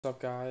What's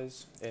up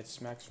guys,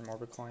 it's Max from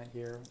Orbit Client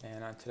here,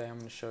 and today I'm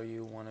going to show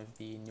you one of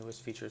the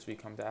newest features we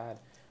come to add.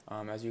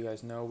 As you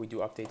guys know, we do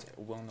updates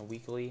on the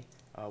weekly.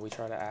 We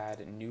try to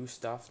add new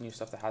stuff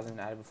that hasn't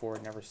been added before,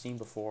 never seen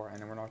before,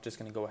 and we're not just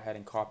going to go ahead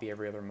and copy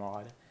every other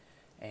mod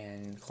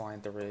and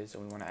client there is,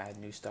 and we want to add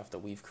new stuff that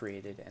we've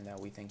created and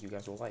that we think you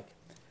guys will like.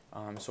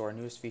 So our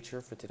newest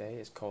feature for today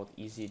is called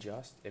Easy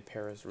Adjust. It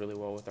pairs really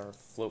well with our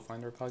Float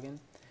Finder plugin.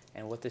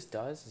 And what this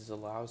does is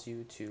allows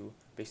you to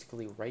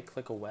basically right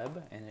click a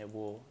web and it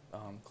will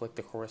click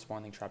the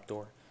corresponding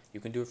trapdoor. You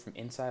can do it from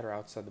inside or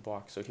outside the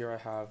box. So here I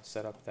have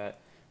set up that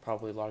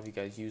probably a lot of you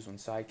guys use when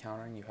side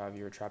countering. You have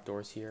your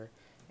trapdoors here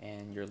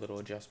and your little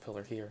adjust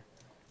pillar here.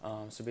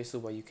 So basically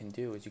what you can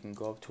do is you can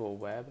go up to a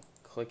web,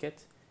 click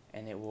it,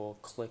 and it will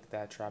click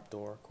that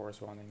trapdoor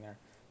corresponding there.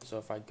 So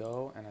if I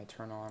go and I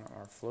turn on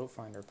our Float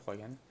Finder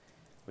plugin,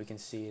 we can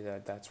see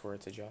that that's where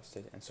it's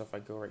adjusted. And so if I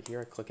go right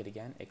here, I click it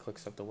again, it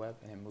clicks up the web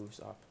and it moves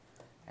up.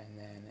 And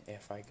then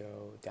if I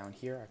go down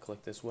here, I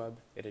click this web,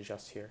 it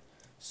adjusts here.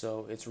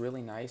 So it's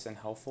really nice and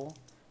helpful,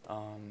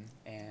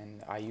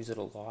 and I use it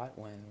a lot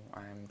when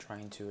I'm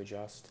trying to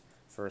adjust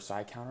for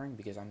side countering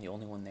because I'm the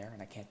only one there and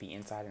I can't be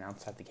inside and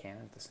outside the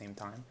cannon at the same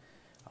time.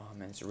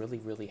 And it's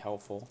really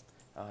helpful.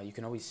 You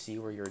can always see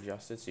where you're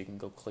adjusted, so you can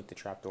go click the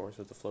trapdoors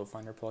with the Float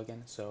Finder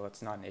plugin, so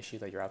it's not an issue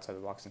that you're outside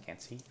the box and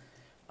can't see.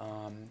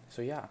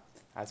 So yeah,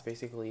 that's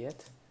basically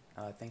it.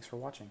 Thanks for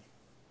watching.